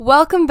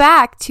Welcome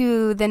back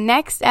to the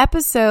next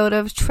episode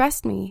of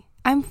Trust Me,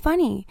 I'm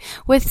Funny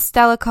with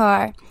Stella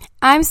Carr.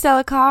 I'm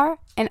Stella Carr,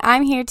 and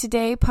I'm here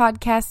today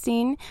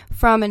podcasting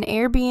from an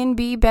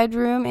Airbnb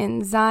bedroom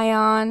in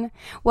Zion.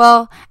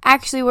 Well,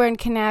 actually, we're in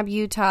Kanab,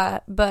 Utah,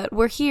 but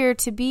we're here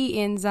to be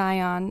in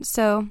Zion,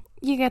 so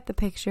you get the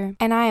picture.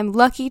 And I am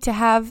lucky to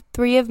have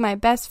 3 of my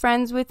best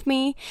friends with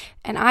me,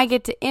 and I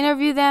get to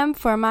interview them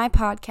for my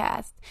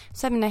podcast.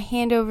 So I'm going to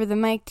hand over the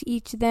mic to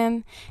each of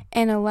them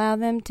and allow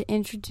them to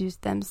introduce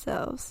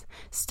themselves,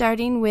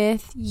 starting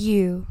with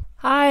you.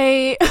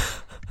 Hi.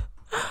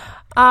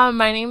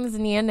 My name is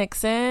Nia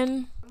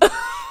Nixon.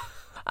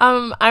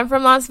 I'm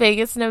from Las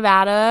Vegas,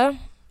 Nevada.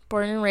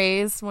 Born and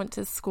raised, went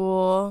to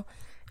school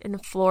in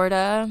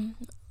Florida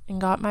and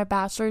got my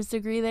bachelor's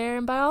degree there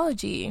in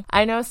biology.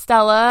 I know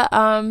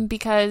Stella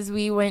because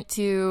we went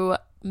to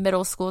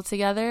middle school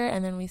together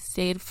and then we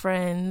stayed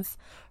friends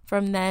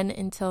from then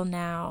until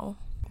now.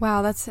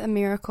 Wow, that's a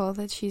miracle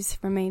that she's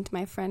remained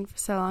my friend for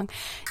so long.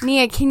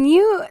 Nia, can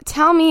you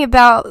tell me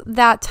about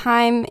that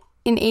time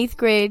in 8th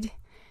grade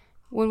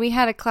when we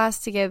had a class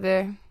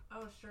together?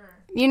 Oh, sure.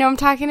 You know what I'm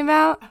talking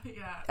about?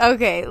 Yeah.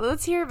 Okay,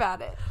 let's hear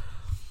about it.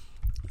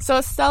 So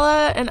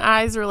Stella and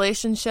I's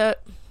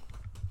relationship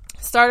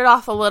started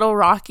off a little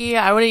rocky.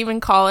 I wouldn't even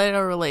call it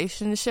a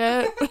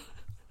relationship.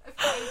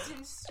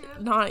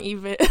 Not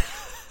even.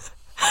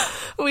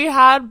 We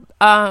had,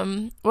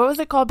 what was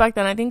it called back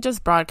then? I think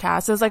just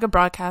broadcast. It was like a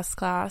broadcast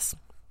class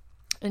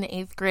in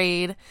 8th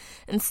grade.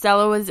 And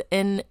Stella was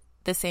in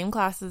the same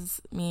class as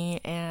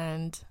me.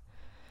 And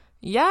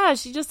yeah,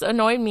 she just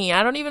annoyed me.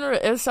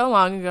 It was so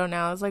long ago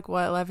now. It was like,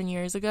 11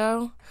 years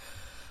ago?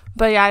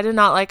 But yeah, I did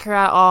not like her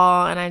at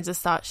all. And I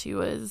just thought she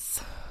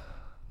was,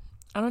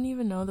 I don't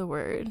even know the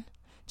word.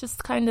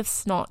 Just kind of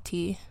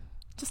snotty.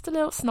 Just a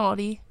little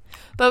snotty.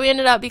 But we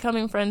ended up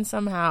becoming friends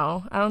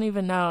somehow. I don't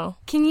even know.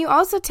 Can you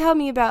also tell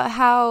me about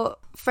how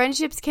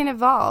friendships can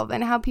evolve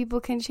and how people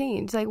can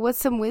change? Like, what's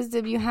some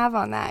wisdom you have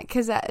on that?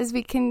 Because as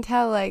we can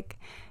tell, like,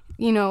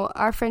 you know,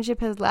 our friendship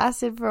has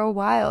lasted for a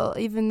while,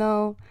 even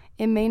though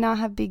it may not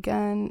have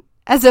begun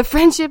as a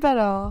friendship at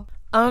all.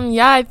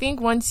 Yeah, I think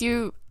once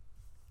you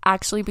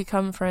actually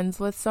become friends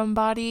with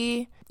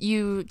somebody,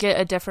 you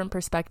get a different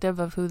perspective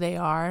of who they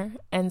are.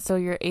 And so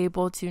you're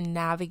able to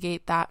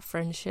navigate that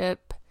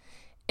friendship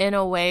in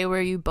a way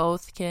where you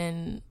both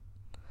can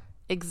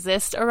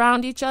exist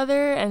around each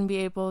other and be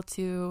able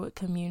to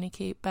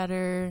communicate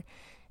better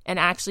and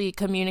actually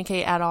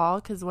communicate at all.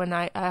 Because when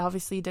I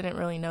obviously didn't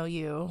really know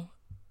you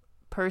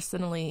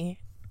personally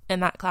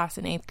in that class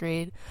in 8th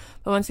grade.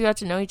 But once we got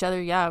to know each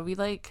other, yeah, we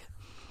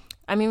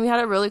had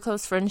a really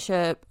close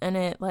friendship, and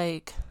it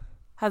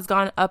has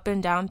gone up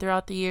and down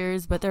throughout the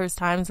years, but there was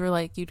times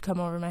where you'd come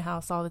over to my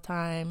house all the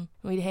time.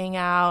 We'd hang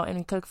out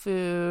and cook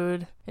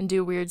food and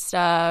do weird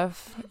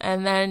stuff.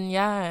 And then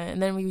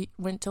we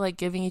went to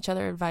giving each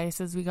other advice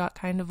as we got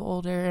kind of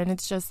older, and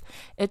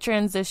it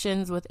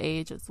transitions with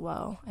age as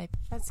well.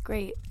 That's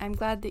great. I'm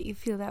glad that you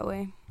feel that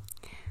way.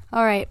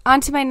 All right,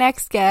 on to my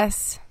next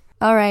guest.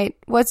 All right,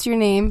 what's your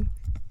name?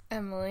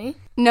 Emily.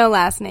 No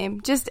last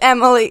name, just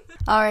Emily.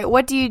 All right,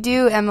 what do you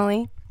do,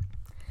 Emily?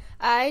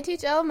 I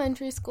teach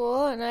elementary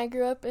school, and I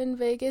grew up in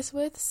Vegas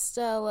with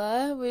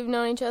Stella. We've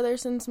known each other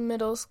since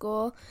middle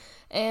school,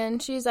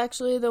 and she's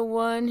actually the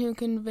one who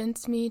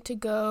convinced me to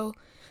go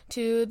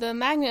to the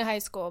magnet high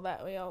school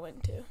that we all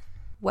went to.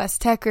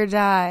 West Tech or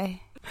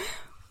Die.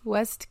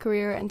 West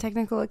Career and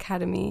Technical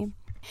Academy.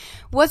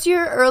 What's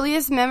your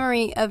earliest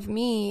memory of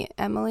me,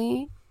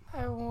 Emily?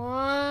 I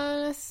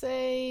want to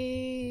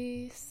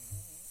say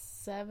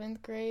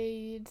 7th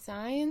grade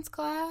science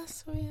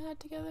class we had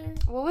together.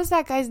 What was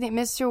that guy's name?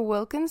 Mr.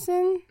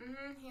 Wilkinson?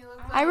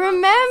 Mm-hmm. I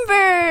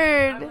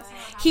remembered.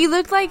 He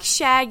looked like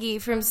Shaggy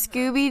from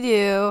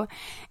Scooby-Doo.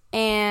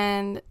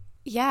 And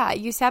yeah,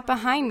 you sat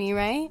behind me,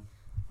 right?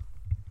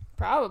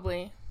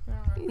 Probably.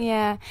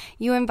 Yeah.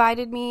 You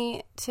invited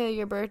me to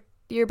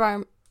your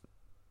bar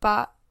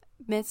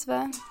mitzvah?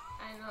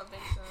 I don't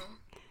think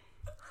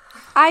so.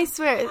 I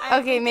swear.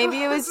 Okay,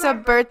 maybe it was a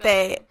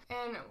birthday.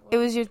 And It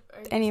was your...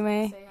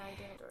 Anyway. Say hi,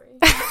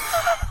 Dory.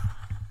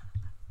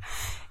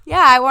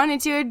 Yeah, I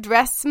wanted to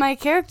address my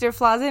character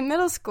flaws in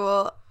middle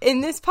school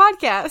in this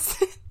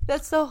podcast.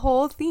 That's the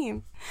whole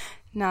theme.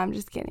 No, I'm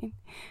just kidding.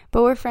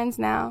 But we're friends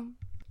now.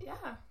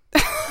 Yeah.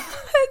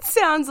 It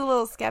sounds a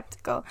little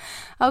skeptical.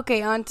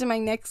 Okay, on to my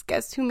next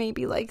guest who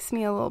maybe likes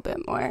me a little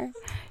bit more.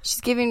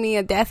 She's giving me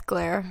a death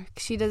glare.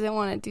 She doesn't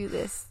want to do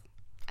this.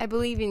 I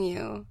believe in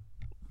you,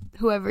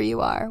 whoever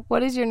you are.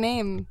 What is your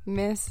name,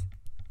 miss?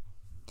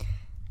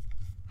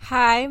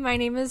 Hi, my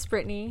name is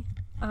Brittany.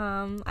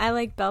 I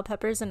like bell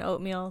peppers and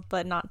oatmeal,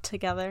 but not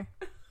together.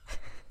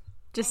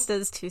 Just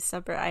as 2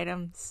 separate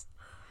items.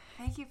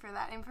 Thank you for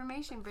that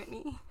information,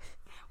 Brittany.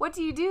 What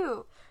do you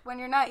do when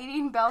you're not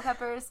eating bell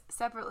peppers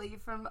separately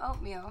from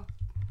oatmeal?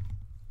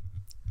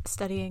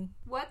 Studying.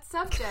 What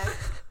subject?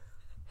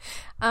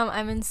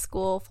 I'm in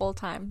school full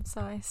time,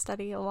 so I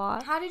study a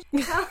lot. How did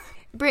you tell?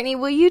 Brittany,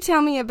 will you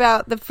tell me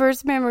about the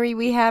first memory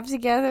we have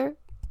together?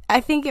 I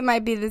think it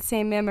might be the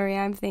same memory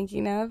I'm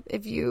thinking of,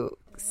 if you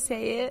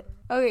say it.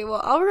 Okay,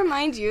 well, I'll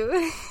remind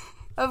you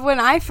of when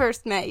I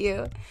first met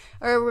you,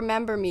 or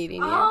remember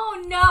meeting you.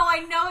 Oh, no, I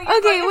know you're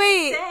Okay, going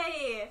wait.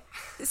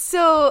 to say.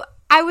 So,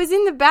 I was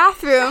in the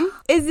bathroom.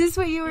 Is this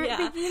what you were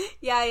thinking?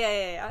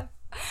 Yeah.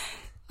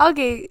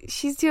 Okay,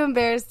 she's too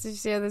embarrassed to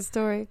share the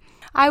story.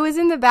 I was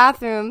in the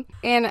bathroom,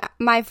 and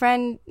my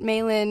friend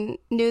Malin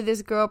knew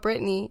this girl,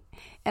 Brittany,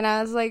 and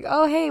I was like,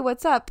 oh, hey,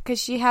 what's up? Because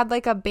she had,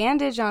 like, a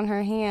bandage on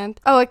her hand.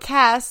 Oh, a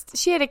cast.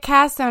 She had a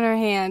cast on her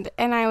hand,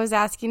 and I was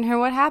asking her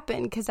what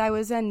happened, because I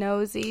was a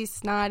nosy,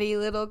 snotty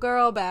little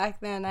girl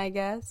back then, I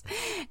guess.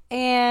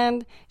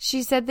 And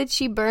she said that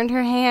she burned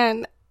her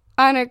hand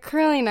on a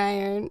curling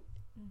iron,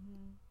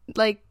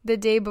 like, the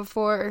day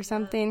before or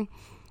something.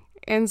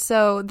 And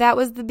so that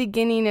was the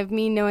beginning of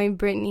me knowing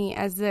Brittany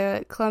as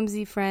the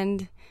clumsy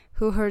friend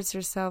who hurts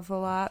herself a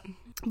lot.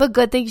 But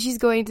good thing she's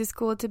going to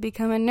school to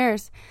become a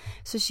nurse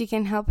so she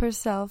can help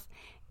herself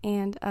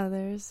and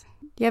others.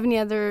 Do you have any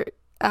other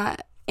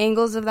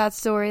angles of that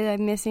story that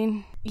I'm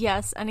missing?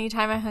 Yes,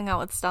 anytime I hung out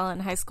with Stella in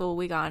high school,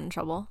 we got in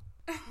trouble.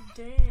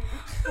 Dang.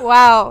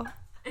 Wow.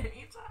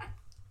 Anytime.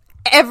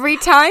 Every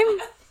time?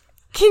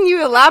 Can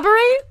you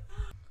elaborate?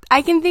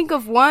 I can think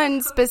of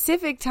one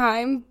specific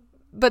time,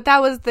 but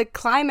that was the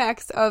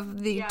climax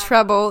of the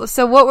trouble.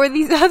 So what were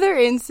these other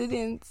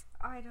incidents?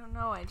 I don't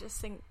know. I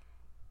just think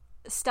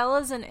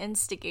Stella's an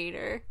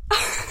instigator.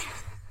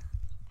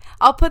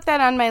 I'll put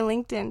that on my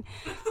LinkedIn.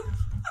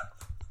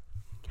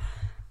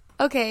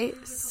 Okay,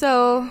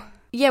 so,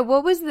 yeah,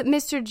 what was the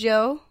Mr.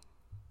 Joe?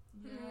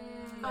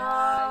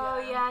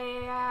 Oh,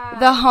 yeah.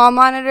 The hall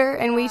monitor,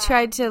 and we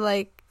tried to,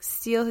 like,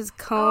 steal his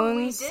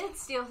cones. We did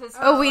steal his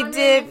Oh, we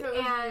did.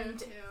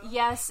 And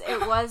yes,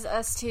 it was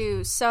us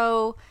too.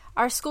 So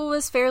our school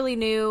was fairly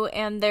new,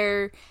 and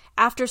their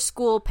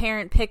after-school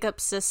parent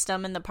pickup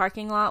system in the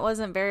parking lot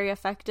wasn't very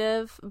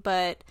effective,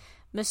 but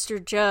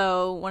Mr.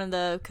 Joe, one of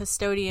the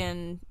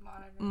custodian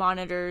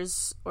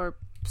monitors or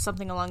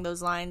something along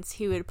those lines,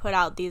 he would put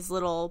out these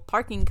little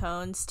parking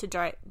cones to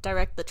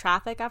direct the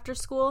traffic after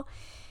school,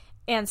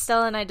 and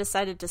Stella and I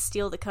decided to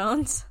steal the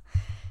cones.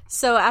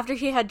 So after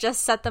he had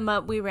just set them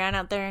up, we ran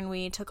out there and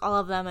we took all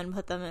of them and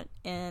put them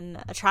in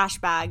a trash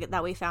bag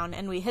that we found,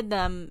 and we hid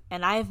them,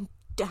 and I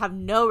have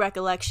no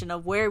recollection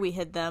of where we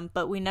hid them,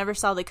 but we never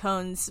saw the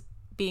cones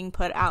being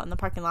put out in the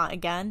parking lot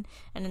again,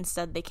 and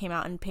instead they came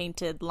out and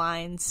painted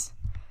lines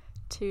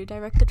to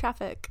direct the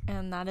traffic,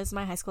 and that is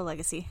my high school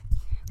legacy.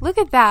 Look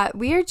at that.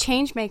 We are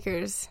change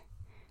makers.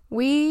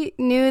 We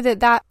knew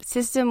that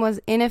system was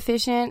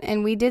inefficient,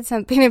 and we did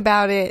something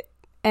about it,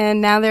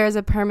 and now there is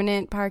a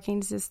permanent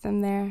parking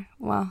system there.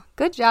 Well,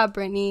 good job,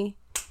 Brittany.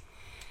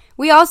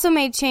 We also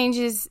made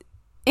changes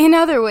in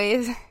other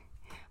ways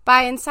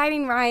by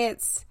inciting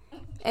riots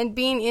and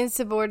being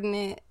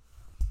insubordinate,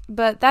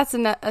 but that's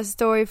a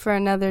story for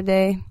another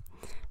day.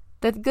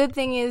 The good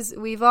thing is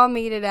we've all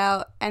made it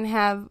out and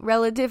have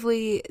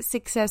relatively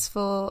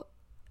successful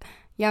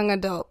young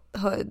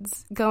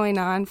adulthoods going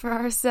on for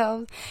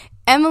ourselves.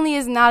 Emily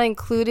is not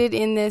included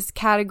in this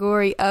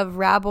category of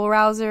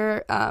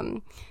rabble-rouser.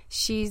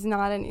 She's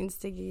not an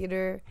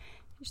instigator,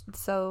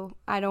 so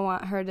I don't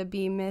want her to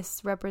be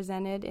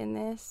misrepresented in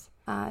this,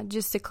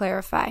 just to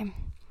clarify.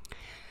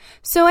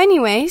 So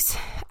anyways,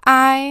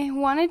 I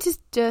wanted to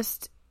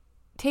just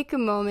take a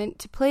moment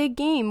to play a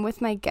game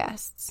with my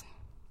guests.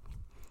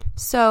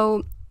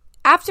 So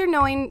after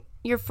knowing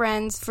your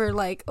friends for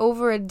like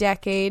over a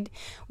decade,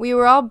 we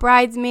were all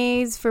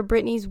bridesmaids for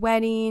Brittany's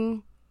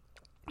wedding.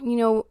 You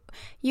know,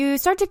 you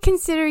start to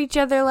consider each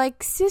other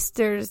like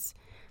sisters,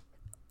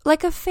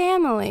 like a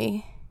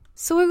family.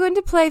 So we're going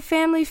to play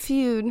Family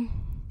Feud.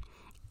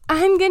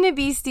 I'm going to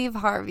be Steve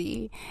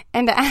Harvey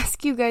and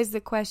ask you guys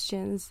the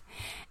questions.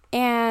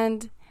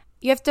 And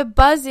you have to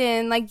buzz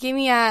in, like give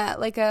me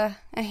a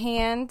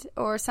hand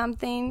or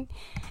something,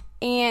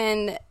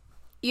 and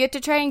you have to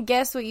try and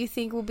guess what you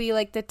think will be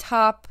like the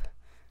top,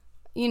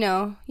 you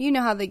know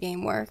how the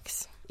game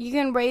works. You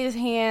can raise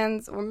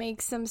hands or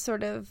make some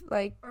sort of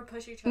like or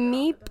push each other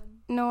meep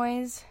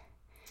noise.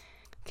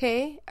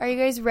 Okay, are you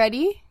guys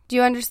ready? Do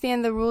you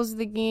understand the rules of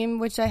the game,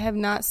 which I have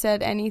not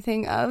said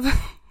anything of?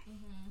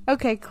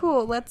 Okay,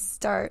 cool. Let's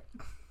start.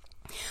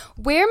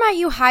 Where might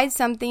you hide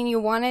something you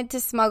wanted to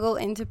smuggle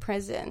into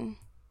prison?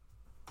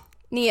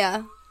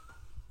 Nia.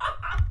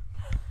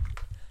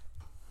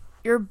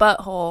 Your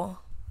butthole.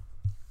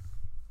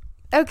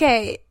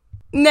 Okay,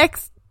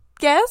 next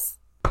guess?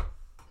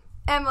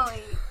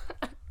 Emily.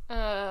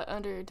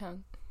 Under your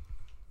tongue.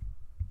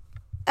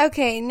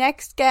 Okay,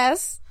 next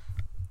guess.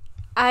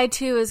 I,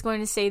 too, is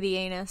going to say the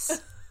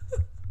anus.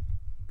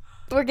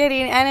 We're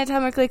getting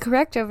anatomically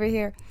correct over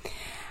here.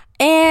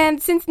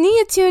 And since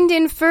Nia tuned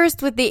in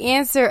first with the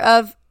answer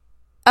of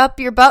up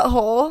your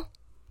butthole,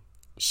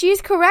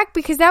 she's correct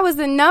because that was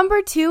the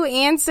number 2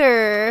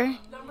 answer.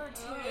 Number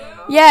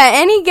 2. Yeah,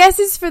 any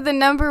guesses for the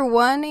number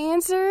 1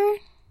 answer?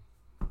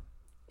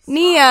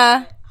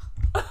 Nia.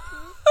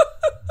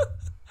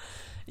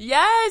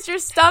 Yes, your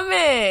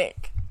stomach.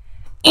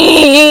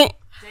 Okay,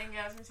 Dang,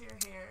 guys, into your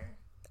hair.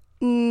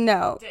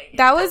 No. Dang it.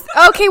 That was...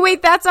 Okay,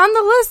 wait, that's on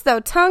the list, though.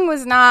 Tongue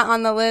was not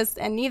on the list,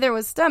 and neither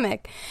was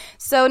stomach.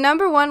 So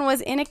number 1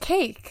 was in a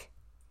cake.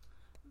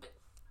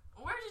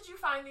 Where did you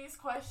find these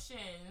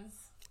questions?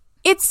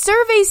 Its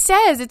survey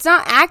says it's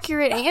not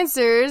accurate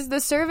answers. The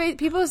survey,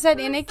 people said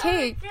in a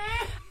cake.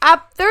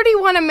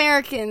 31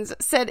 Americans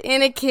said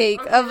in a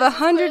cake of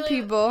 100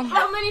 people.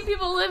 How many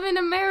people live in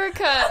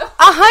America?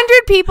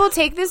 100 people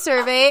take the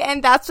survey,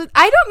 and that's what...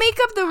 I don't make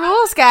up the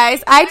rules,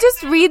 guys. I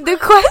just read the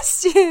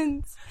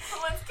questions.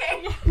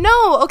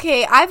 No,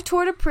 okay, I've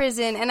toured a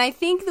prison, and I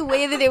think the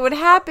way that it would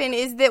happen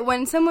is that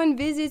when someone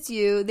visits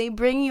you, they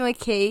bring you a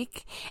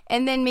cake,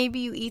 and then maybe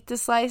you eat the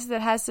slice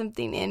that has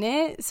something in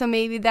it, so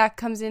maybe that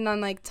comes in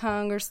on, like,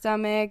 tongue or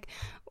stomach,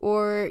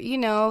 or, you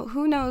know,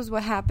 who knows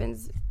what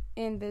happens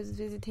in those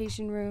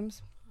visitation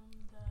rooms.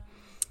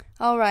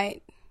 All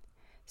right,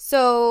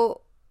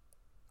 so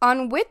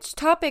on which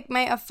topic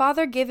might a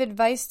father give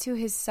advice to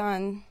his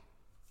son?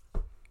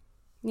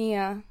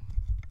 Nia.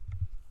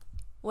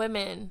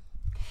 Women.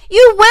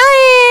 You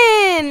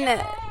win!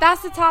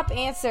 That's the top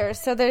answer,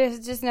 so there's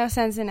just no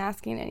sense in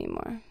asking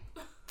anymore.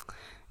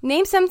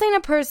 Name something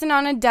a person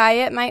on a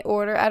diet might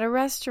order at a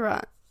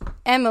restaurant.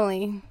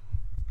 Emily.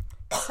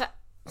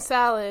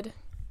 Salad.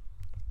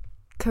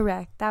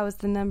 Correct. That was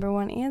the number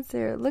 1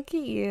 answer. Look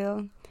at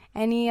you.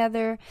 Any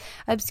other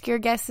obscure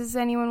guesses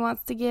anyone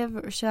wants to give,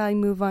 or shall I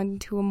move on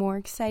to a more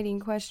exciting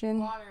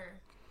question? Water.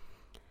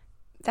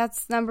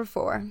 That's number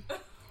 4.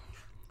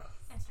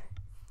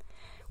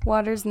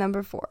 Water's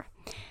number 4.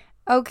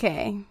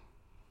 Okay.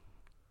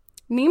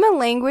 Name a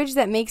language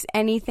that makes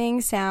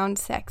anything sound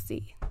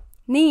sexy.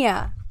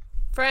 Nia.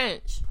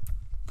 French.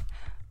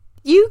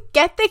 You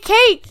get the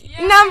cake.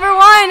 Yeah. Number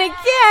 1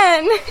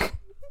 again.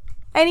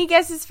 Any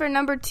guesses for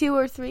number 2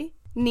 or 3?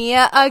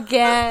 Nia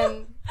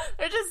again.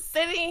 They're just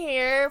sitting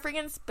here.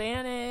 Freaking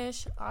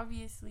Spanish,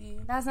 obviously.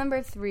 That's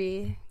number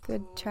 3.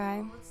 Good try.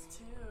 What's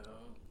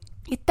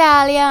 2?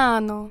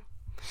 Italiano.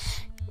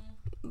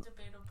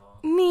 Debatable.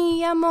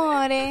 Mi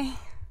amore.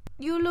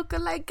 You look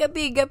like a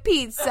bigger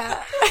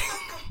pizza.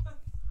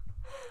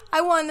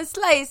 I want a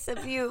slice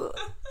of you.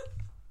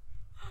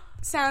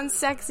 Sounds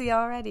sexy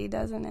already,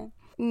 doesn't it?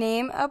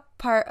 Name a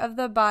part of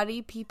the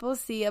body people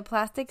see a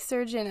plastic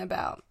surgeon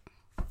about.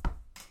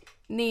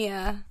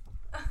 Nia.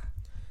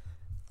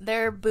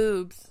 Their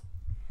boobs.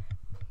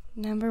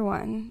 Number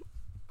 1.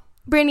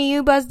 Brittany,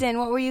 you buzzed in.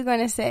 What were you going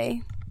to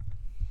say?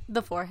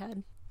 The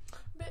forehead.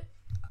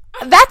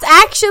 That's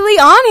actually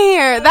on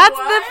here. That's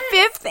What? the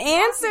 5th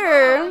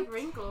answer. Like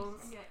wrinkles.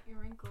 Yeah, your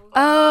wrinkles.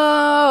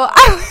 Oh,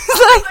 I was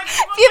like,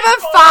 if you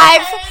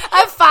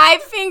have a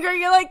 5 finger,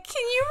 you're like,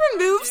 can you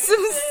remove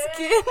some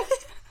skin?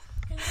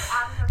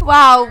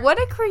 Wow, what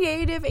a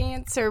creative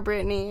answer,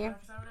 Brittany. Yeah,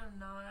 'cause I would have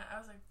not. I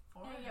was like,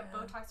 forehead. Yeah, you get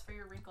Botox for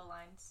your wrinkle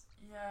lines.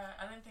 Yeah,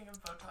 I didn't think of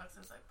Botox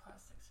as like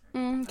plastic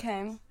surgery.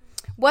 Okay.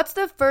 What's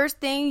the first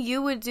thing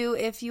you would do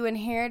if you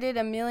inherited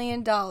 $1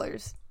 million?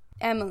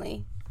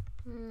 Emily.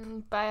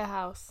 Buy a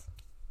house.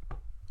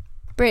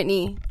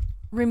 Brittany.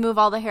 Remove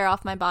all the hair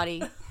off my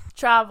body.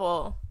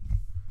 Travel.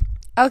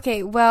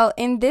 Okay, well,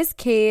 in this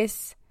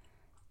case,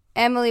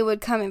 Emily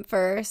would come in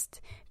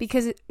first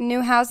because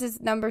new house is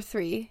number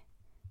 3.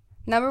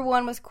 Number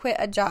 1 was quit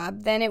a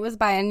job. Then it was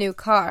buy a new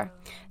car.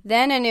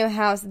 Then a new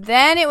house.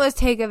 Then it was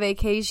take a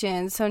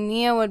vacation. So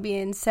Nia would be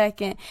in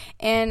second.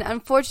 And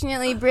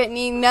unfortunately,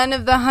 Brittany, none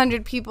of the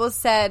 100 people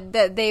said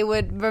that they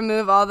would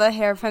remove all the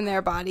hair from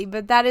their body.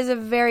 But that is a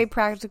very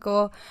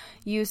practical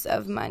use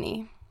of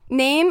money.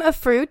 Name a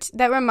fruit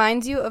that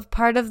reminds you of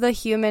part of the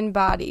human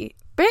body.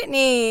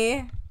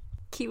 Brittany.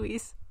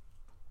 Kiwis.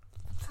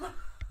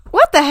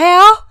 What the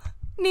hell?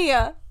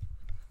 Nia.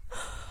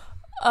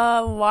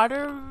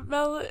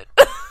 Watermelon.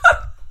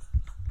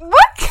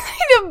 What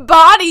kind of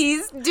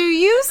bodies do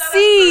you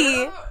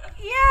see?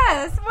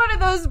 Yes. What are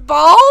those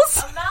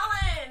balls?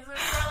 Melons. Which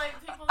are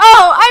like people.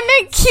 Oh, I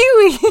meant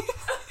kiwis.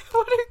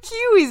 What do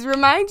kiwis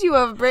remind you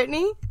of,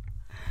 Brittany?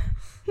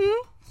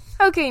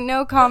 Okay,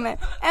 no comment.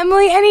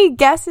 Emily, any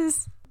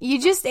guesses? You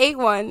just ate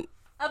one.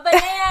 A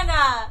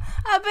banana.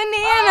 A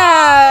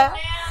banana.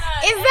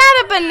 Is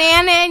that a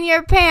banana in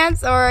your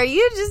pants, or are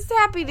you just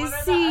happy to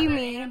see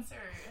me? Answers?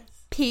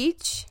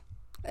 Peach.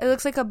 It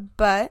looks like a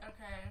butt.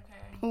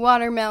 Okay.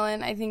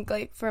 Watermelon, I think,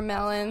 like for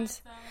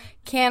melons.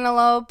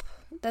 Cantaloupe.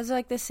 That's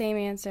like the same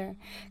answer.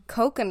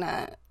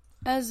 Coconut.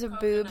 Those are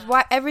boobs.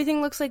 Why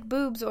everything looks like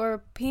boobs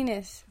or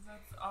penis?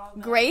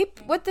 Grape?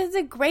 What does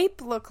a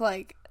grape look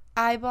like?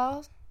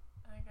 Eyeballs?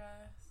 I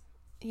guess.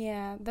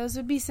 Yeah, those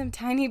would be some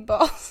tiny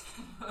balls.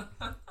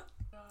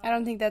 I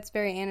don't think that's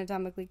very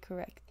anatomically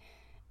correct.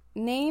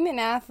 Name an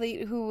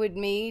athlete who would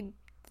made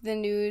the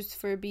news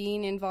for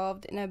being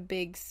involved in a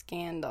big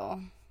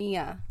scandal.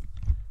 Yeah.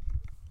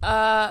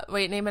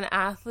 Wait, name an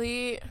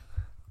athlete.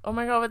 Oh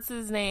my god, what's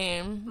his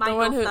name? Michael the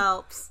one who,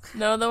 Phelps.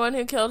 No, the one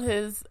who killed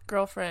his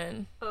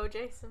girlfriend.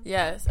 O.J. Simpson.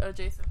 Yes,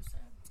 O.J. Simpson.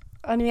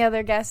 Any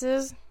other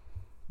guesses?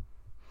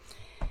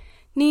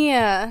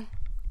 Nia.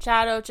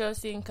 Chad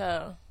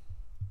Ochocinco.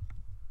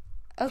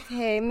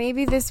 Okay,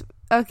 maybe this...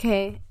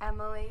 Okay,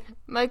 Emily.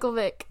 Michael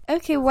Vick.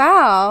 Okay,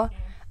 wow.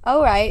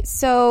 All right,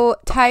 so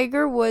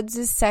Tiger Woods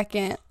is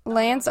second.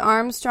 Lance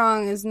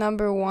Armstrong is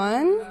number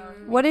 1.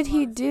 What did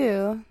he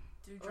do?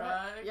 Do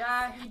drugs.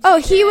 Yeah.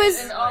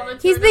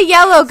 He's the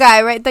yellow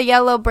guy, right? The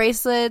yellow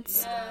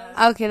bracelets.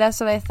 Yes. Okay, that's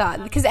what I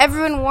thought. Because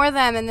everyone wore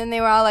them, and then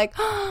they were all like,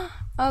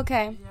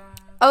 okay. Yeah.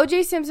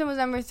 O.J. Simpson was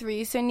number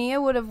 3, so Nia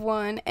would have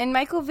won. And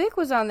Michael Vick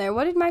was on there.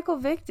 What did Michael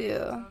Vick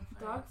do?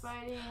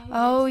 Dogfighting.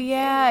 Oh,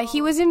 yeah.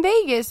 He was in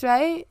Vegas,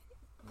 right?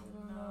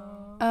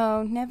 No.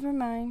 Oh, never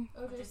mind.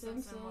 O.J.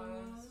 Simpson was.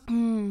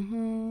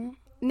 Mm-hmm.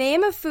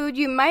 Name a food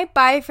you might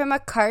buy from a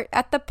cart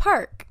at the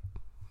park.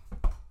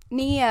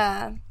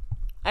 Nia.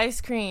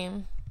 Ice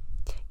cream.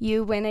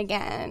 You win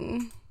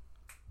again.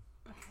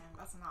 Okay,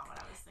 that's not what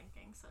I was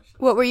thinking. So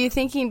what were you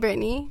thinking,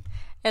 Brittany?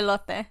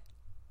 Elote.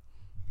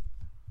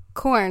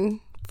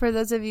 Corn, for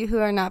those of you who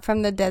are not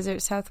from the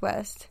desert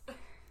Southwest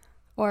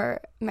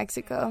or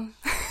Mexico.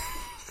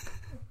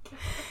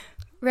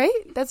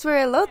 Right? That's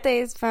where elote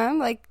is from,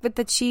 like with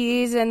the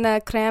cheese and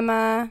the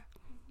crema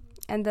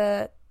and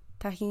the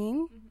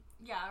tajin.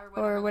 Yeah,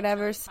 or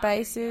whatever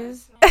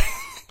spices.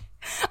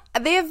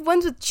 They have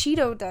ones with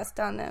Cheeto dust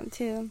on them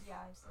too. Yeah,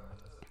 I've seen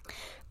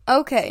those.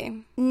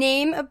 Okay.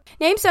 Name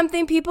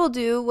something people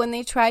do when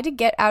they try to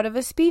get out of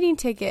a speeding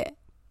ticket.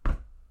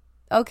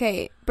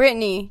 Okay,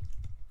 Brittany.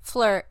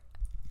 Flirt.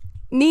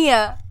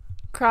 Nia.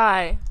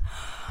 Cry.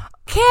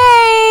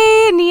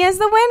 Okay, Nia's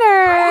the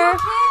winner.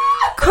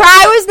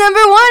 Cry was number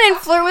 1 and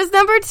flirt was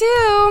number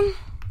 2.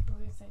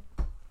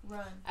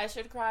 Run. I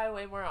should cry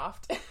way more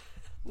often.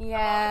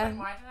 Yeah.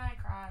 Why did I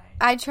cry?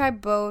 I try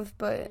both,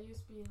 but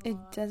it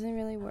doesn't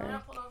really work. I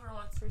got pulled over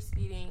once for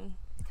speeding.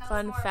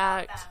 Fun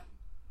fact.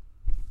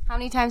 How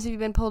many times have you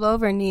been pulled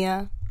over,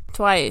 Nia?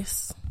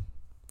 Twice.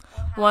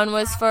 One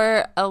was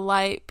for a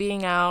light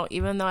being out,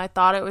 even though I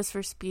thought it was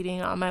for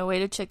speeding on my way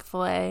to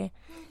Chick-fil-A.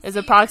 It was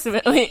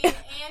approximately...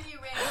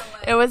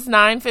 It was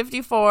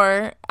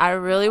 9:54. I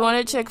really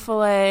wanted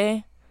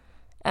Chick-fil-A,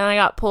 and I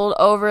got pulled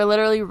over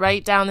literally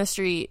right down the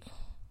street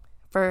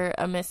for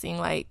a missing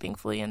light,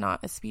 thankfully, and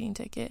not a speeding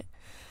ticket.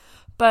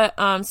 But,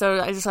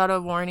 so I just got a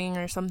warning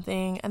or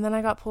something, and then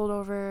I got pulled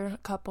over a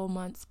couple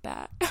months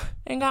back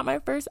and got my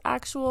first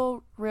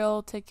actual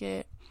real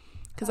ticket.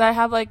 Because I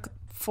have,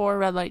 4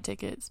 red light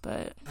tickets,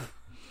 but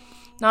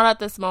not at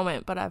this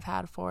moment, but I've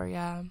had 4,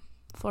 yeah.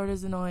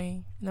 Florida's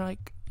annoying, and they're,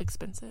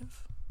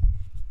 expensive.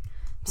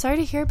 Sorry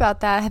to hear about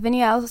that. Have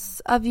any else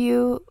of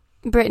you,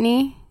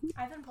 Brittany?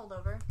 I've been pulled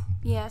over.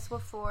 Yes,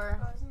 what for?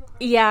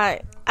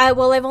 Yeah, I've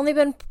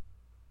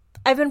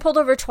been pulled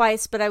over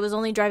twice, but I was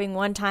only driving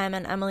one time,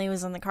 and Emily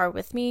was in the car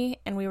with me,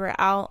 and we were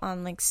out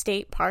on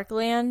state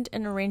parkland,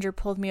 and a ranger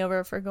pulled me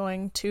over for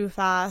going too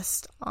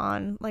fast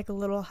on a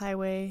little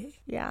highway.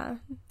 Yeah,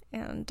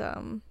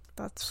 and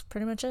that's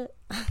pretty much it.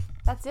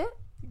 That's it?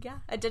 Yeah,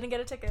 I didn't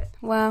get a ticket.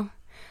 Wow.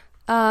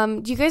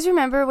 Do you guys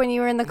remember when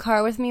you were in the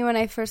car with me when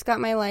I first got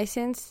my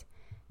license,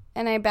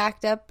 and I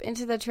backed up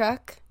into the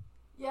truck?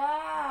 Yeah.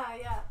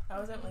 I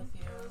wasn't with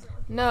you.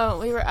 No,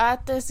 we were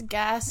at this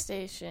gas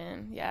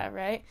station. Yeah,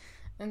 right?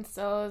 And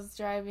so I was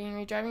driving. Were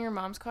you driving your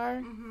mom's car?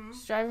 Mm-hmm.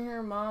 She's driving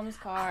her mom's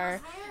car.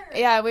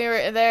 Yeah, we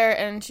were there,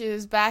 and she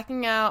was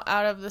backing out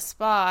of the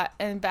spot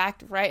and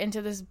backed right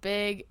into this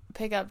big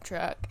pickup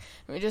truck.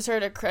 And we just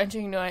heard a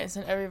crunching noise,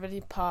 and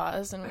everybody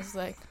paused and was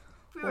like,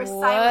 we were what?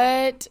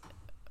 Silent.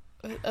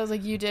 I was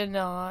like, you did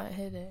not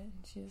hit it. And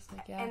she was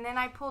like, yeah. And then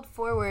I pulled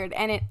forward,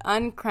 and it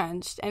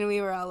uncrunched, and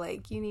we were all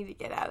like, you need to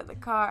get out of the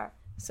car.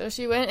 So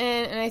she went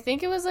in, and I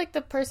think it was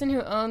the person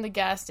who owned the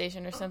gas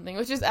station or something,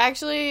 which is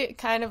actually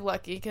kind of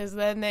lucky, because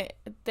then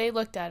they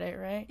looked at it,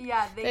 right?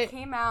 Yeah, they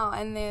came out,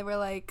 and they were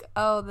like,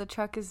 oh, the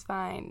truck is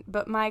fine,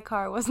 but my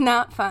car was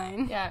not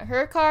fine. Yeah,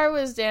 her car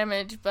was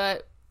damaged,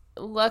 but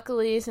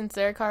luckily, since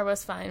their car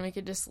was fine, we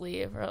could just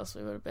leave, or else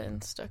we would have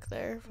been stuck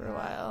there for a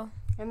while.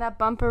 And that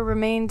bumper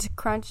remained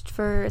crunched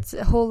for its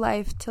whole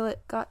life till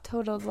it got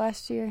totaled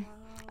last year.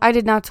 I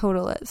did not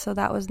total it, so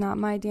that was not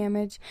my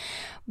damage.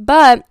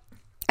 But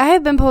I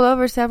have been pulled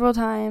over several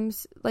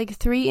times.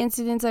 3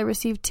 incidents I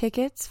received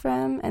tickets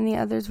from, and the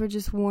others were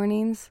just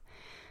warnings.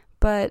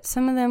 But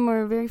some of them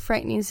were very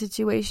frightening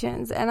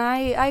situations. And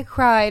I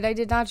cried. I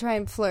did not try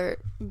and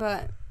flirt,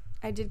 but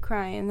I did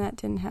cry, and that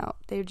didn't help.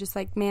 They were just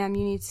like, ma'am,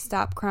 you need to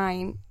stop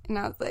crying. And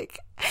I was like...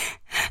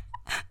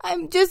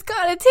 I just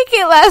got a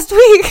ticket last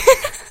week.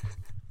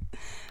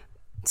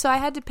 So I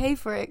had to pay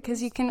for it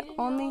because you can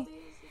only...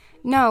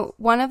 No,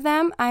 one of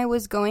them, I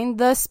was going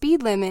the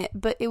speed limit,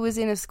 but it was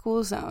in a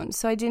school zone.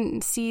 So I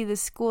didn't see the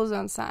school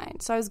zone sign.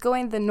 So I was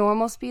going the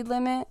normal speed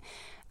limit.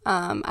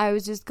 I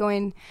was just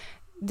going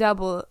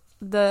double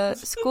the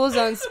school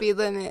zone speed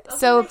limit.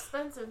 So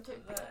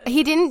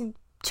he didn't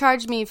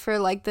charge me for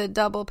the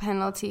double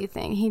penalty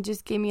thing. He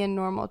just gave me a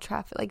normal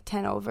traffic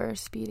 10 over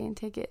speeding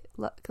ticket,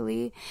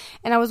 luckily.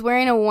 And I was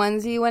wearing a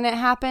onesie when it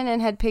happened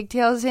and had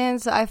pigtails in,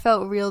 so I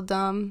felt real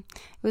dumb.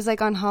 It was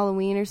on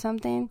Halloween or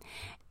something.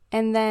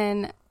 And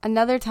then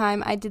another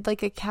time I did a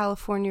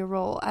California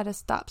roll at a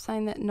stop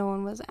sign that no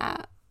one was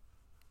at.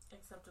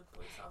 Except a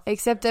police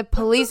except a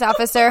police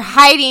officer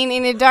hiding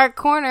in a dark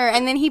corner.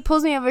 And then he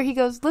pulls me over. He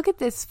goes, look at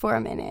this for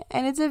a minute.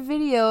 And it's a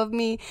video of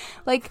me,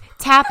 like,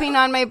 tapping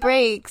on my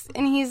brakes.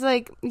 And he's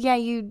like, yeah,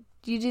 you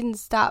didn't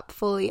stop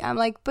fully. I'm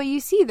like, but you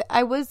see,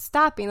 I was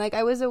stopping. Like,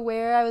 I was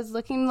aware. I was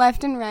looking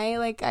left and right.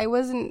 Like, I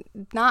wasn't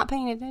not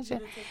paying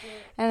attention.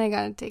 And I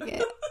got a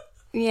ticket.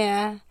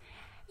 Yeah.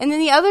 And then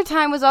the other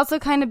time was also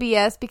kind of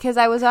BS because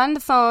I was on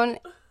the phone,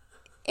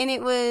 and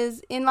it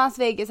was in Las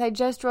Vegas. I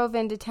just drove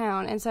into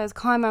town, and so I was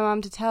calling my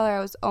mom to tell her I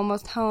was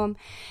almost home.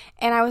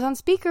 And I was on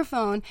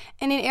speakerphone.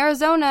 And in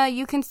Arizona,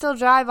 you can still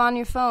drive on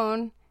your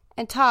phone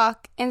and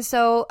talk. And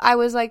so I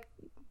was, like,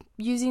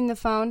 using the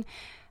phone.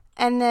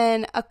 And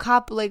then a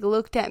cop, like,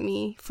 looked at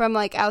me from,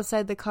 like,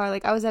 outside the car.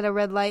 Like, I was at a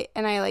red light,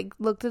 and I, like,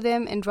 looked at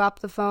him and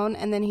dropped the phone.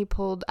 And then he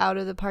pulled out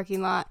of the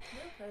parking lot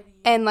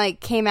and, like,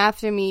 came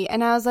after me.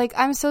 And I was like,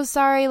 I'm so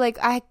sorry. Like,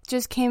 I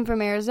just came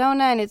from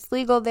Arizona, and it's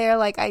legal there.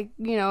 Like,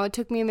 it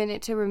took me a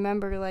minute to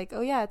remember, like,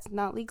 oh, yeah, it's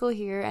not legal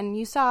here. And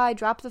you saw I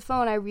dropped the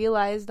phone. I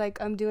realized, like,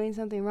 I'm doing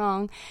something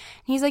wrong. And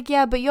he's like,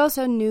 yeah, but you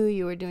also knew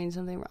you were doing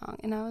something wrong.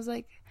 And I was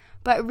like,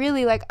 but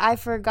really, like, I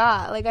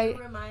forgot. Like,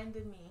 You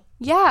reminded me.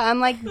 Yeah, I'm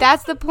like,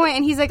 that's the point.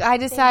 And he's like, I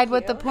decide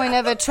what the point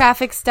of a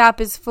traffic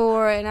stop is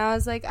for. And I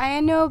was like, I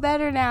know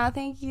better now.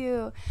 Thank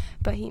you.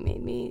 But he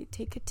made me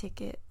take a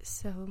ticket.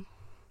 So.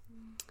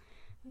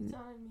 That's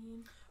what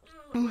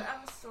I mean. I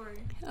have a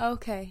story.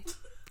 Okay.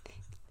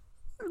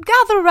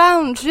 Gather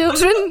round,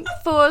 children,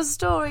 for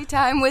story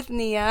time with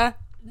Nia.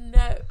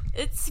 No,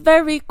 it's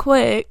very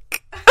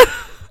quick.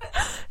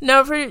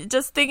 No, for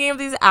just thinking of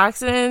these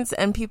accidents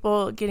and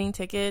people getting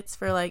tickets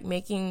for, like,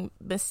 making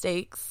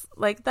mistakes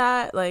like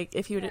that. Like,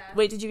 if you would...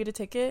 Wait, did you get a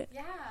ticket?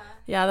 Yeah.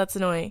 Yeah, that's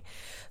annoying.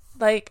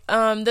 Like,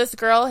 this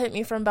girl hit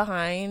me from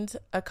behind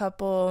a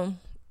couple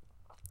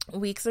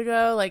weeks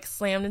ago, like,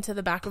 slammed into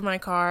the back of my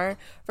car.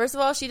 First of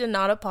all, she did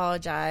not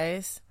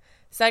apologize.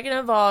 Second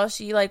of all,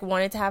 she, like,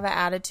 wanted to have an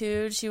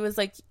attitude. She was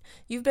like,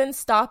 you've been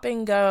stop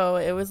and go.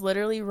 It was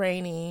literally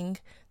raining.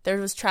 There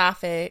was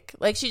traffic.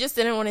 Like, she just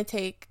didn't want to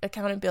take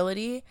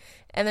accountability,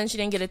 and then she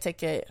didn't get a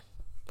ticket.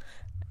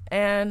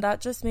 And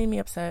that just made me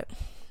upset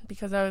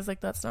because I was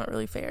like, that's not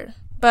really fair.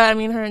 But, I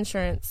mean, her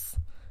insurance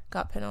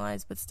got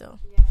penalized, but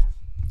still. Yeah.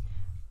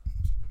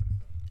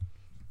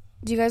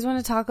 Do you guys want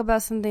to talk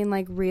about something,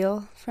 like,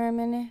 real for a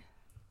minute?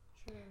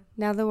 Sure.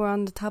 Now that we're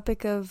on the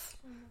topic of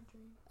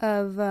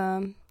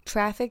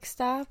traffic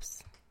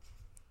stops?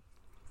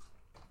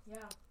 Yeah.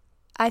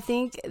 I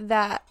think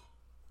that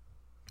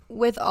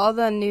with all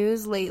the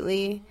news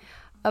lately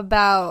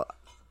about,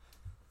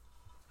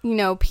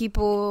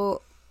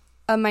 people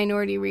of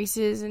minority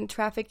races and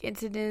traffic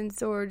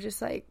incidents or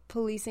just, like,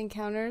 police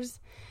encounters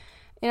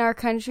in our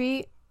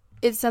country,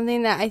 it's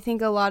something that I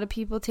think a lot of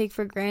people take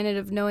for granted,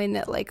 of knowing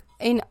that, like,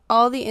 in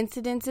all the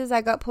incidences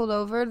I got pulled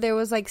over, there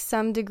was, like,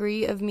 some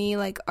degree of me,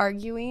 like,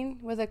 arguing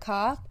with a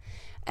cop.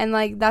 And,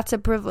 like, that's a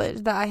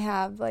privilege that I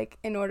have, like,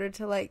 in order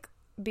to, like,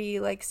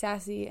 be, like,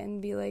 sassy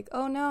and be like,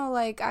 oh, no,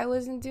 like, I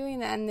wasn't doing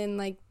that. And then,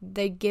 like,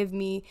 they give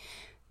me,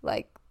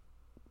 like,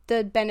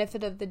 the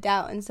benefit of the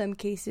doubt in some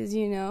cases,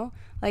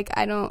 Like,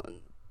 I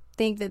don't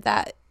think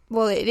that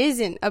well, it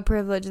isn't a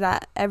privilege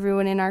that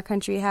everyone in our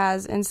country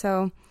has. And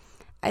so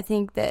I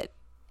think that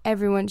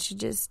everyone should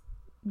just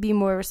be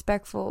more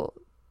respectful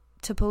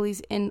to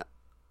police in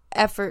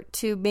effort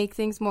to make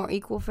things more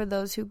equal for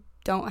those who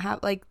don't have,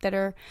 like,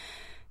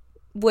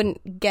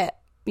 wouldn't get,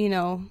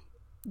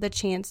 the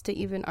chance to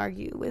even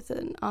argue with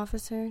an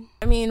officer.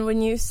 I mean,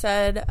 when you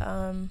said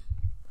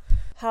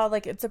how,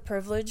 like, it's a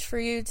privilege for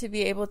you to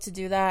be able to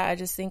do that, I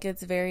just think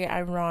it's very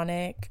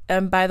ironic.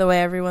 And by the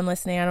way, everyone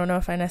listening, I don't know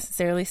if I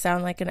necessarily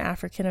sound like an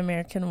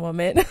African-American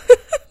woman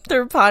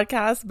through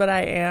podcasts, but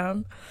I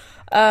am.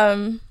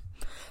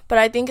 But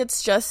I think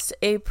it's just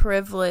a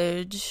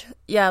privilege,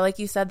 yeah, like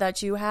you said,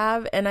 that you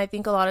have. And I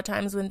think a lot of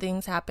times when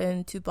things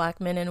happen to Black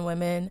men and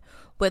women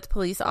with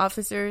police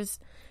officers,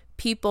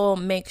 people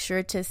make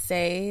sure to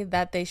say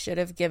that they should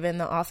have given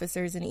the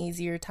officers an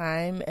easier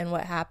time, and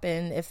what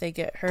happened if they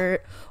get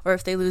hurt or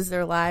if they lose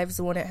their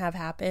lives wouldn't have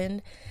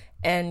happened.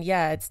 And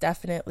yeah, it's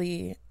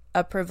definitely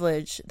a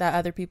privilege that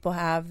other people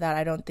have that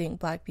I don't think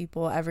Black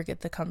people ever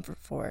get the comfort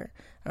for.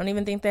 I don't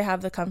even think they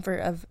have the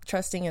comfort of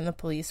trusting in the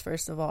police,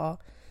 first of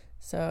all.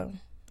 So,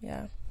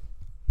 yeah.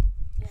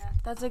 Yeah,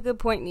 that's a good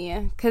point,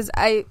 Nia, because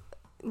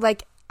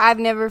I've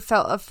never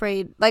felt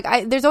afraid.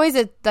 Like, there's always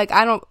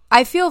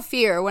I feel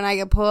fear when I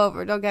get pulled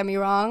over, don't get me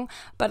wrong,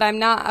 but I'm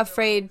not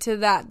afraid to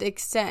that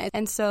extent.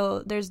 And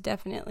so there's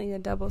definitely a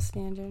double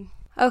standard.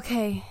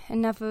 Okay,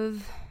 enough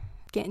of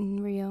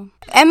getting real.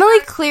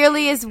 Emily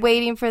clearly is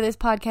waiting for this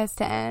podcast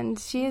to end.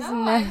 She is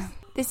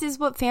This is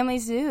what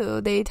families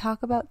do. They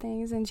talk about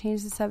things and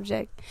change the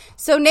subject.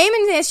 So name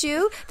an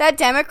issue that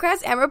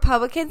Democrats and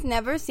Republicans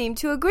never seem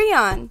to agree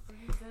on.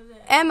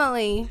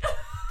 Emily.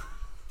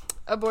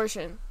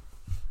 Abortion.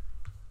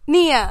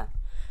 Nia.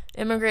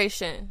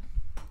 Immigration.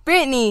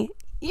 Brittany.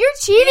 You're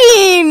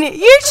cheating.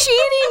 You're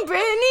cheating,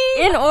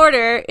 Brittany. In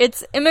order,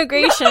 it's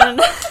immigration,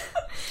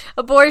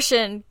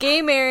 abortion,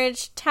 gay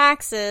marriage,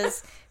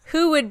 taxes,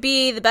 who would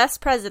be the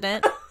best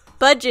president,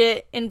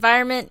 budget,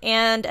 environment,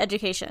 and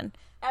education.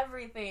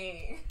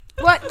 Everything.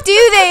 What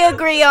do they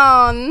agree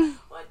on?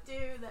 What do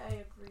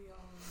they agree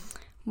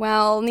on?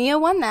 Well, Nia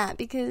won that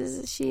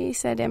because she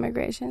said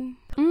immigration.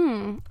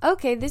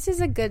 Okay, this is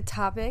a good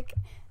topic.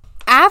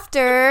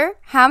 After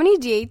how many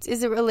dates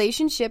is a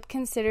relationship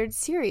considered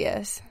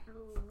serious?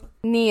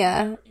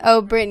 Nia.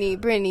 Oh,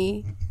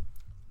 Brittany.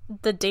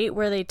 The date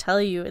where they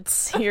tell you it's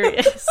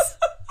serious.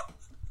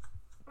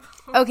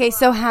 Okay,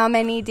 so how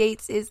many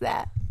dates is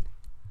that?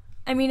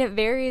 I mean, it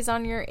varies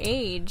on your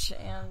age.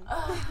 And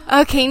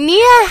Okay,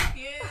 Nia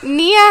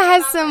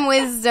has some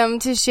wisdom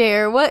to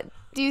share. What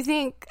do you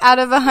think out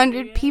of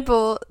 100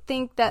 people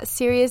think that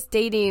serious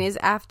dating is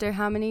after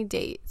how many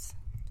dates?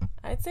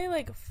 I'd say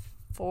like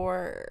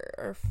 4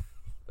 or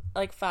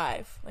like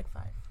 5. Like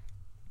 5.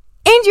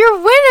 And your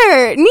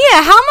winner,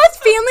 Nia, how much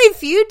Family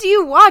Feud do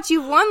you watch?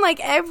 You won like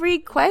every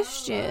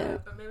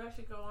question. But maybe I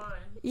should go on.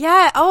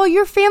 Yeah, oh,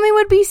 your family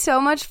would be so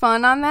much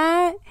fun on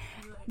that.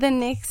 The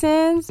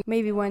Nixons.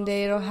 Maybe one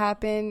day it'll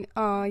happen.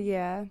 Oh,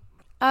 yeah.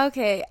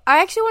 Okay,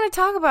 I actually want to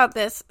talk about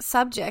this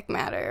subject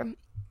matter.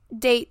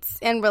 Dates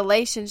and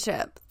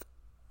relationships.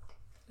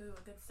 Ooh,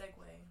 a good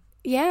segue.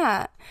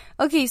 Yeah.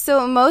 Okay,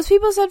 so most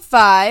people said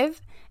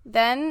 5,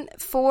 then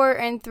 4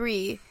 and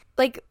 3.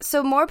 Like,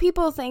 so more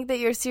people think that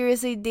you're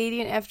seriously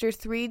dating after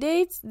 3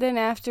 dates than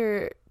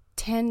after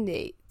 10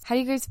 dates. How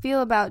do you guys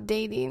feel about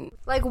dating?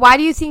 Like, why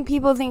do you think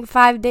people think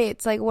 5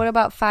 dates? Like, what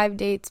about 5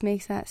 dates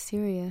makes that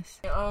serious?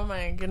 Oh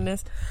my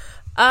goodness.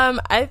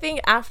 I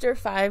think after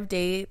 5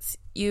 dates,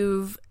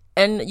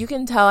 and you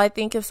can tell, I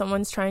think if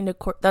someone's trying to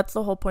that's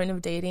the whole point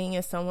of dating,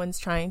 is someone's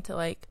trying to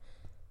like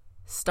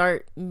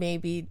start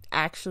maybe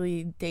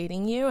actually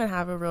dating you and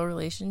have a real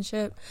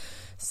relationship.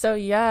 So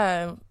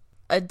yeah,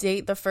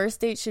 the first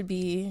date should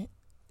be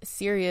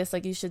serious.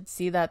 Like, you should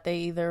see that they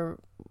either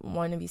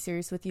want to be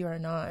serious with you or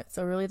not.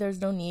 So really, there's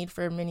no need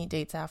for many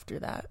dates after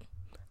that,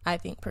 I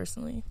think,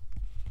 personally.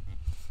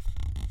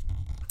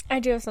 I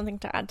do have something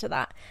to add to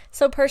that.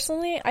 So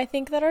personally, I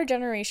think that our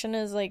generation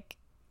is like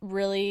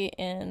really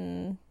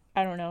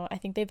I don't know, I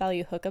think they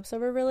value hookups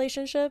over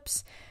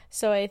relationships.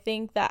 So I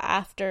think that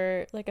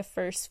after like a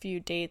first few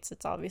dates,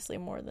 it's obviously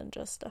more than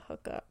just a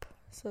hookup.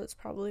 So it's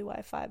probably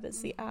why 5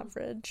 is the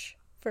average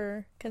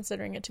for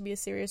considering it to be a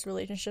serious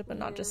relationship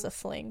and not just a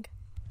fling.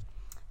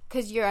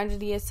 Because you're under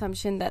the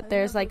assumption that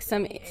there's like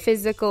some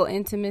physical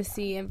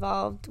intimacy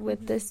involved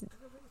with this.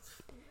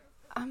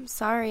 I'm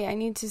sorry, I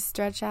need to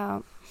stretch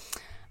out.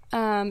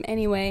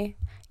 Anyway,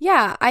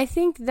 yeah, I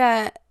think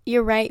that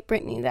you're right,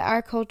 Brittany, that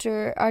our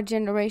culture, our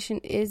generation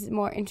is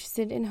more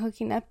interested in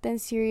hooking up than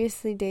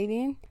seriously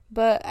dating.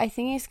 But I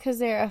think it's because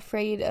they're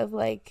afraid of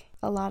like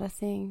a lot of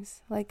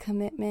things, like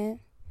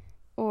commitment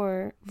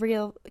or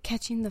real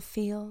catching the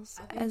feels,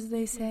 as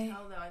they say.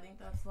 Tell, though, I think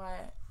that's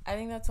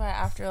why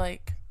after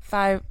like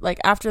 5, like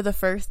after the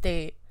first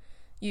date,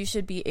 you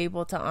should be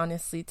able to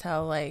honestly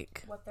tell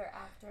like What they're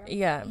after.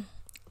 Yeah.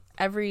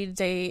 Every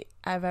date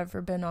I've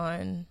ever been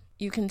on,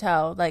 you can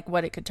tell like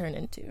what it could turn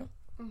into.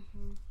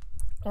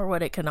 Or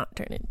what it could not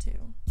turn into.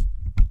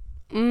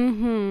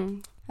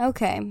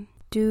 Okay.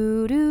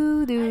 Do.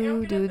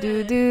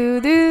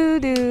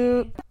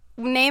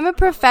 Name a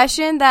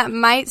profession that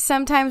might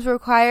sometimes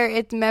require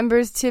its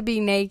members to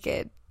be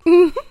naked.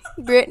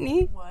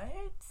 Brittany? What?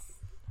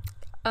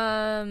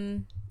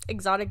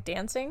 Exotic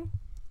dancing.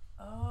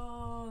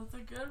 Oh, that's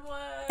a good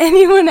one.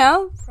 Anyone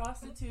else?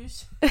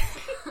 Prostitution. What?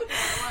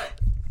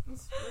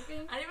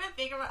 I didn't even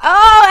think about.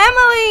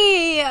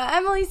 Oh,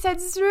 Emily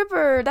said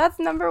stripper. That's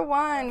number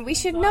 1. We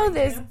should know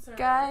this,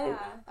 guys.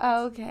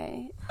 Oh,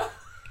 okay.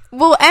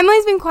 Well,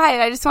 Emily's been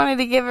quiet. I just wanted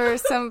to give her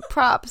some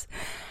props.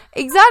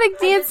 Exotic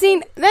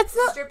dancing, that's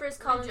not... Strippers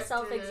call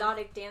themselves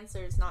exotic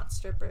dancers, not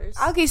strippers.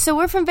 Okay, so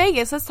we're from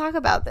Vegas. Let's talk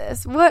about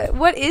this.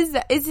 What is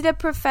that? Is it a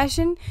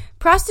profession?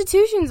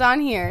 Prostitution's on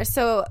here.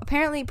 So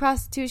apparently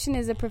prostitution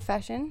is a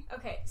profession.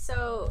 Okay,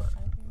 so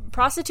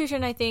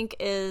prostitution, I think,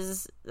 I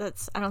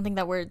don't think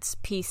that word's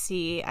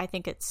PC. I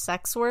think it's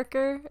sex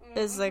worker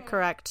is the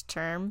correct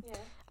term. Yeah.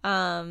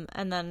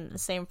 And then the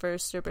same for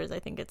strippers. I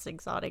think it's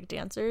exotic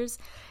dancers.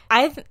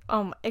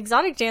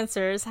 Exotic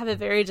dancers have a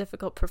very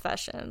difficult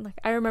profession. Like,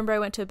 I remember I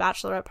went to a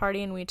bachelorette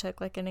party and we took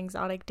like an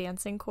exotic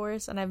dancing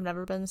course, and I've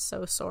never been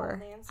so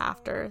sore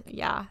after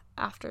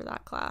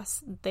that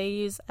class. They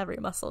use every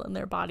muscle in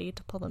their body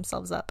to pull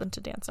themselves up and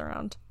to dance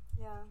around.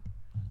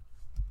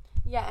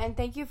 Yeah, and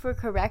thank you for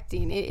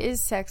correcting. It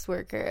is sex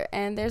worker,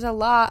 and there's a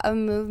lot of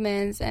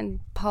movements and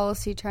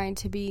policy trying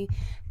to be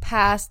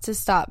passed to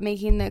stop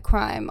making the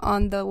crime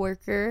on the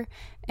worker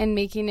and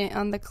making it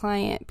on the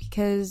client,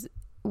 because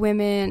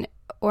women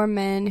or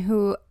men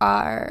who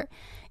are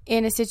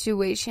in a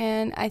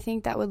situation, I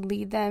think that would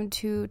lead them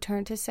to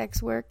turn to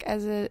sex work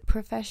as a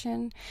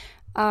profession,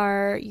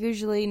 are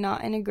usually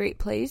not in a great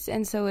place,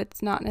 and so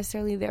it's not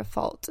necessarily their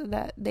fault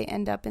that they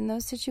end up in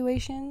those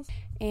situations,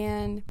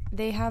 and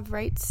they have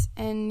rights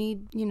and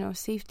need,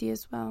 safety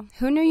as well.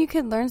 Who knew you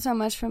could learn so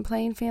much from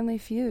playing Family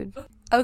Feud?